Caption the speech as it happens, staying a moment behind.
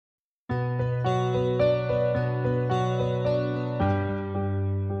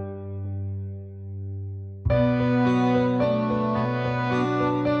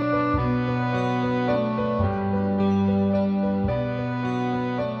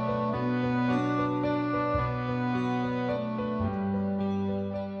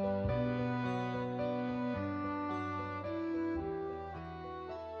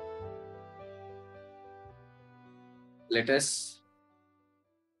Let us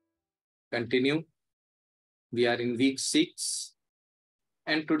continue. We are in week 6,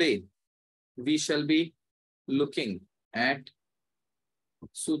 and today we shall be looking at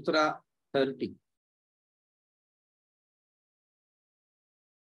Sutra 30.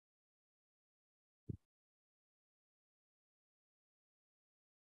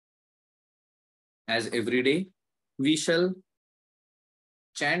 As every day, we shall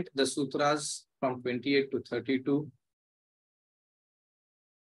chant the sutras from 28 to 32.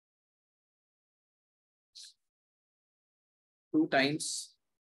 Two times.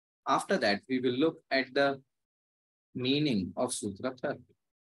 After that, we will look at the meaning of Sutra 30.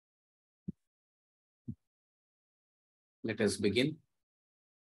 Let us begin.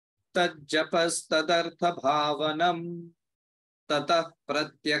 Tajapasthadartha bhavanam tatah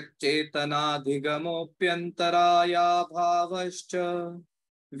pratyak chetanadhigamopyantaraya bhavascha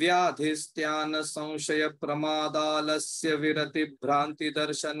vyadhisthana samshaya pramadalasya virati bhranti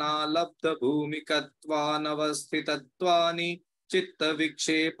darshana labdha bhumikatvanavasthitattvani chitta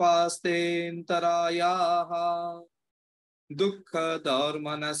vikshepastentarayaha dukkha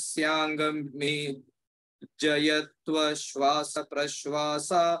dharmanasyangami jayatva shvasa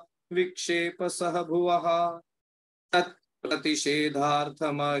prashvasa vikshepa sahabhuvaha tat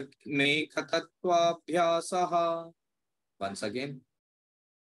pratishedharthamagne katatvabhyasaha. Once again.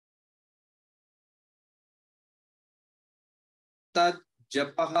 Tad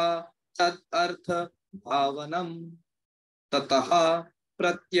japaha tad artha bhavanam tataha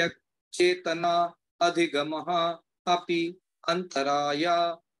pratyak chetana adhigamaha api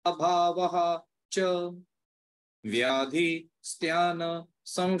antaraya abhavaha cha vyadhi sthana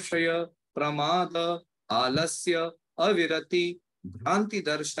samshaya pramada alasya avirati bhranti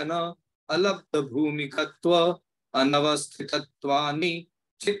darshana alabdha bhumikatva anavasthitattvani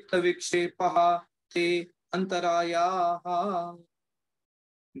chitta vikshepaha te antarayaha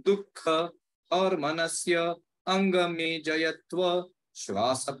dukkha aur manasya angame jayatva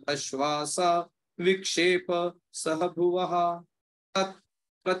shvasa prashvasa vikshepa sahabhuvaha tat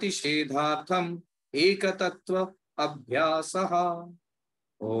pratishedhartham ekatattva abhyasaha.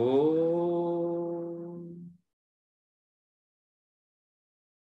 Om.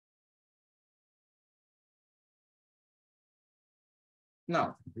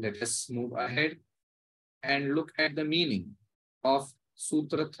 Now, let us move ahead and look at the meaning of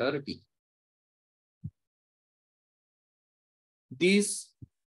Sutra 30. These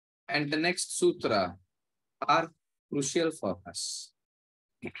and the next sutra are crucial for us.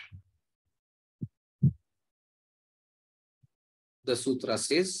 The sutra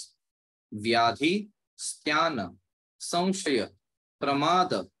says, Vyadhi, Sthana, Samshaya,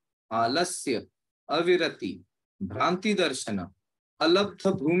 Pramada, Alasya, Avirati, Bhranti Darshana,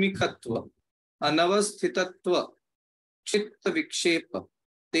 Alabdha Bhumikatva, Anavasthitatva, Chitta Vikshepa,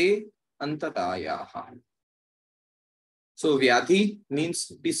 Te Antarayaha. So Vyadhi means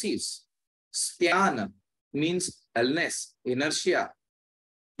disease. Sthana means illness, inertia,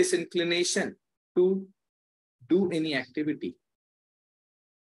 disinclination to do any activity.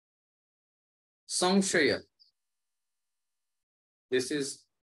 Samshaya. This is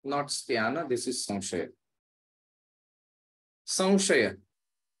not Sthana, this is Samshaya. Samshaya,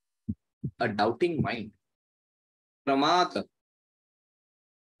 a doubting mind. Pramada,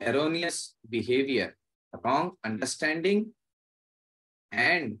 erroneous behavior, wrong understanding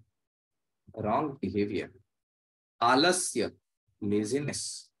and wrong behavior. Alasya,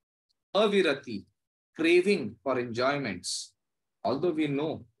 laziness. Avirati, craving for enjoyments, although we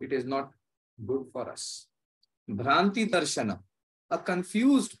know it is not good for us. Bhranti darshana, a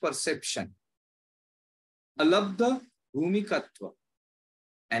confused perception. Alabdha bhumikatva,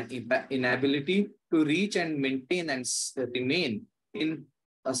 an inability to reach and maintain and remain in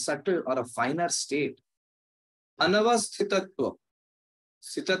a subtle or a finer state. Anavasthitatva,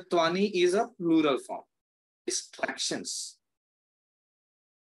 sthitatvani is a plural form. Distractions,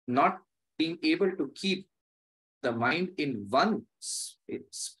 not being able to keep the mind in one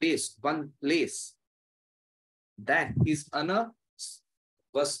space, one place. That is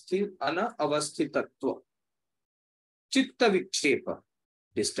anavasthitatva. Chitta vikshepa,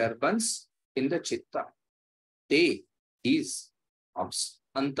 disturbance in the chitta. Te is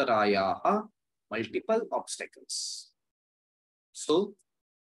antarayaha, multiple obstacles. So,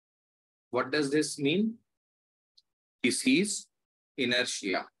 what does this mean? Disease,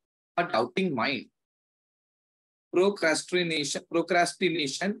 inertia, a doubting mind,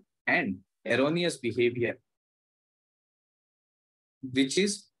 procrastination and erroneous behavior, which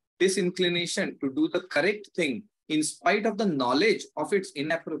is disinclination to do the correct thing in spite of the knowledge of its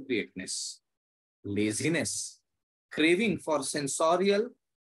inappropriateness. Laziness, craving for sensorial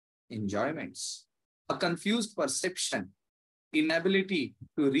enjoyments, a confused perception, inability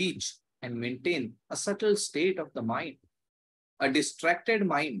to reach and maintain a subtle state of the mind, a distracted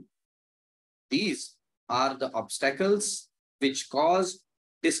mind. These are the obstacles which cause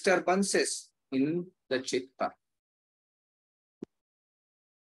disturbances in the chitta.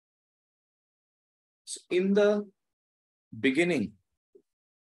 So in the beginning,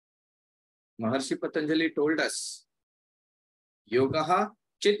 Maharshi Patanjali told us, Yogaha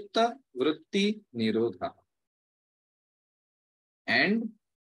Chitta Vritti Nirodha. And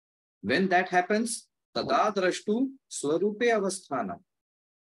when that happens, Tada Drashtu Swarupe Avasthana.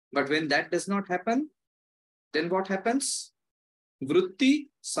 But when that does not happen, then what happens? Vritti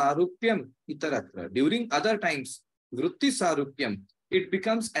Sarupyam Itaratra. During other times, Vritti Sarupyam, it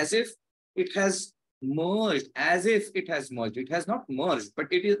becomes as if it has merged, as if it has merged. It has not merged, but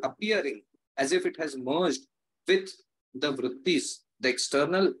it is appearing as if it has merged with the vrittis, the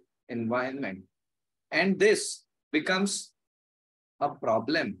external environment. And this becomes a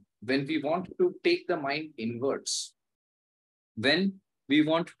problem when we want to take the mind inwards. When we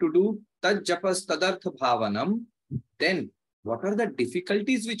want to do tad japas tadartha bhavanam, then what are the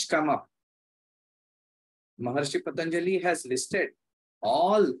difficulties which come up? Maharshi Patanjali has listed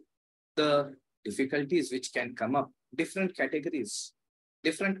all the difficulties which can come up, different categories,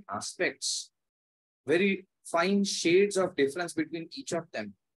 different aspects, very fine shades of difference between each of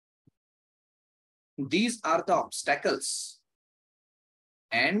them. These are the obstacles.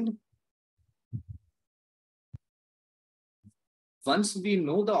 And once we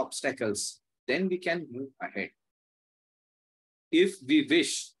know the obstacles, then we can move ahead. If we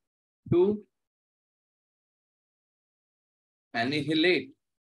wish to annihilate,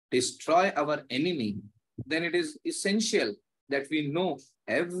 destroy our enemy, then it is essential that we know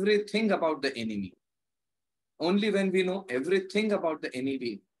everything about the enemy. Only when we know everything about the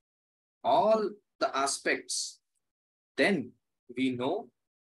enemy, all the aspects, then we know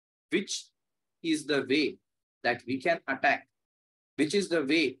which is the way that we can attack, which is the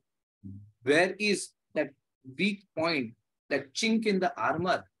way, where is that weak point, that chink in the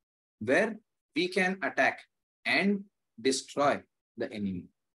armor, where we can attack and destroy the enemy.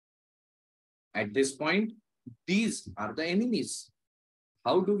 At this point, these are the enemies.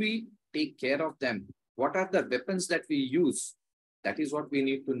 How do we take care of them? What are the weapons that we use? That is what we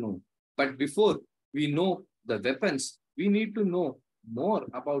need to know. But before we know the weapons, we need to know more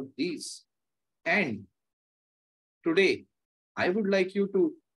about these. And today, I would like you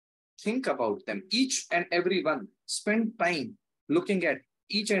to think about them, each and every one. Spend time looking at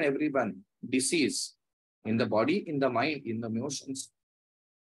each and every one disease in the body, in the mind, in the emotions,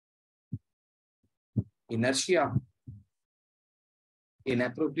 inertia,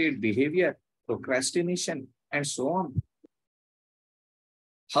 inappropriate behavior, procrastination, and so on.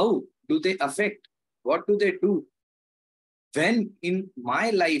 How do they affect? What do they do? When in my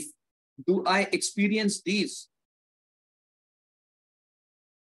life do I experience these?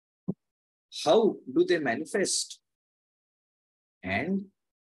 How do they manifest? And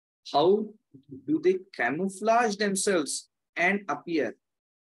how do they camouflage themselves and appear?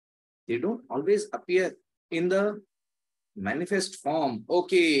 They don't always appear in the manifest form.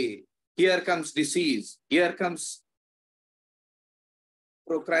 Okay, here comes disease, here comes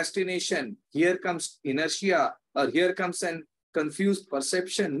procrastination, here comes inertia, or here comes an confused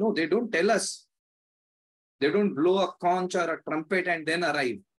perception. No, they don't tell us. They don't blow a conch or a trumpet and then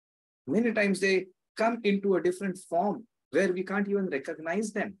arrive. Many times they come into a different form where we can't even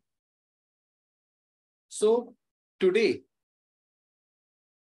recognize them. So today,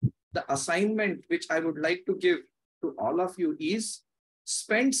 the assignment which I would like to give to all of you is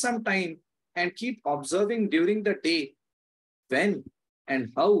spend some time and keep observing during the day when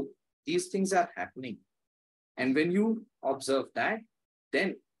and how these things are happening. And when you observe that,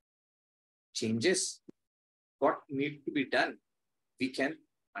 then changes, what need to be done, we can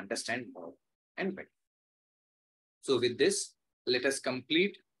understand more and better. So with this, let us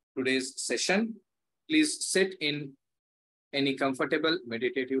complete today's session. Please sit in any comfortable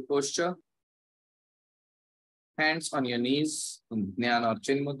meditative posture. Hands on your knees in Jnana or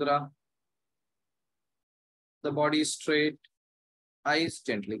Chin Mudra. The body straight, eyes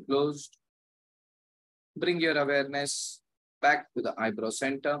gently closed. Bring your awareness back to the eyebrow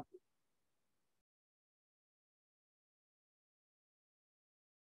center.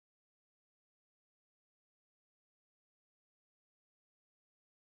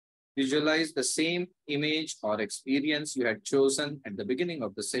 Visualize the same image or experience you had chosen at the beginning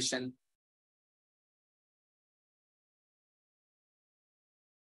of the session.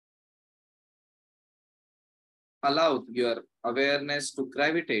 allow your awareness to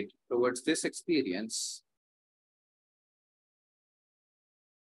gravitate towards this experience.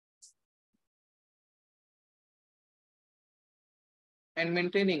 And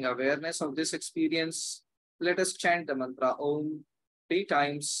maintaining awareness of this experience, let us chant the mantra Om 3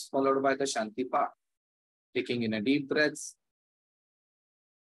 times, followed by the Shanti part. Taking in a deep breath.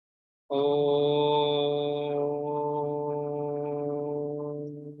 Om.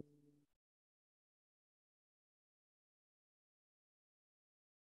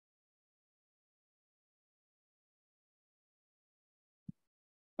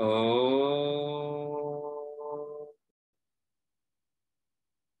 Om.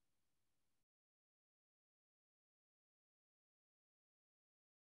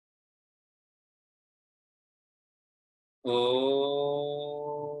 Om.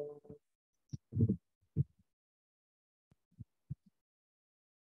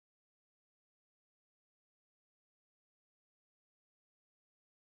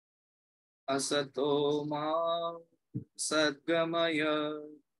 Asato ma sadgamaya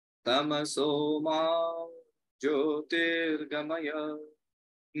tamaso ma jyotirgamaya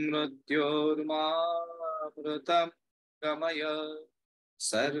mrityorma mritam gamaya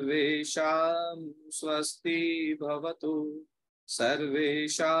sarvesham swasti bhavatu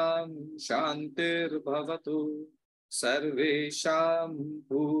sarvesham shantir bhavatu sarvesham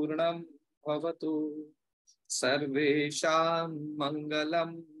purnam bhavatu सर्वेषां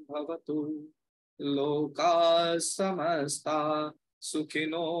मंगलम भवतु लोकाः समस्ता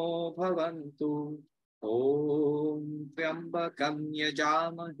सुखिनो भवन्तु ॐ त्र्यंबकं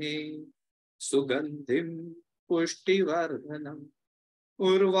यजामहे सुगंधिं पुष्टिवर्धनम्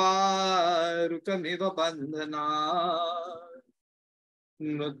उर्वारुकमिव बन्धनात्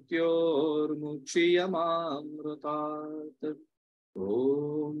मृत्योर्मुक्षीयमामृतात् ॐ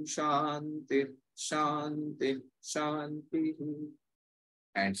शांति शांति शांति.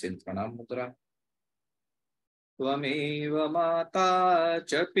 Hands in pranam mudra. त्वमेव माता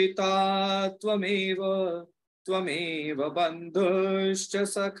च पिता त्वमेव त्वमेव बन्धुश्च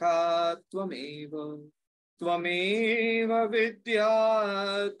सखा त्वमेव त्वमेव विद्या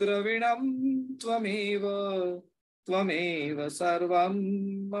द्रविणं त्वमेव त्वमेव सर्वं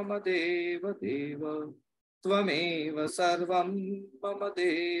मम देव देव त्वमेव सर्वं मम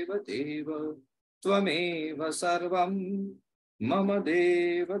देव देव त्वमेव सर्वं मम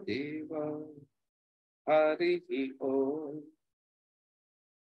देव देव. Harihi Om.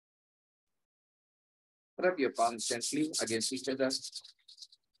 Rub your palms gently against each other,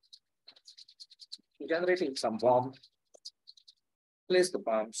 generating some warmth. Place the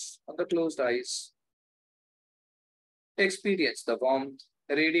palms on the closed eyes. Experience the warmth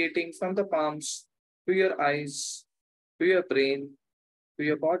radiating from the palms to your eyes, to your brain, to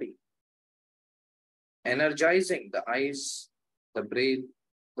your body. Energizing the eyes, the brain,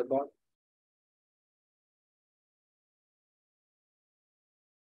 the body.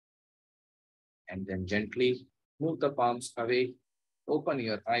 And then gently move the palms away. Open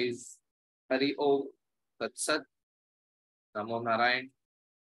your eyes. Hari Om Tat Sat. Namo Narayan.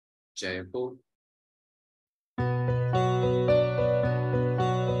 Jai Ho.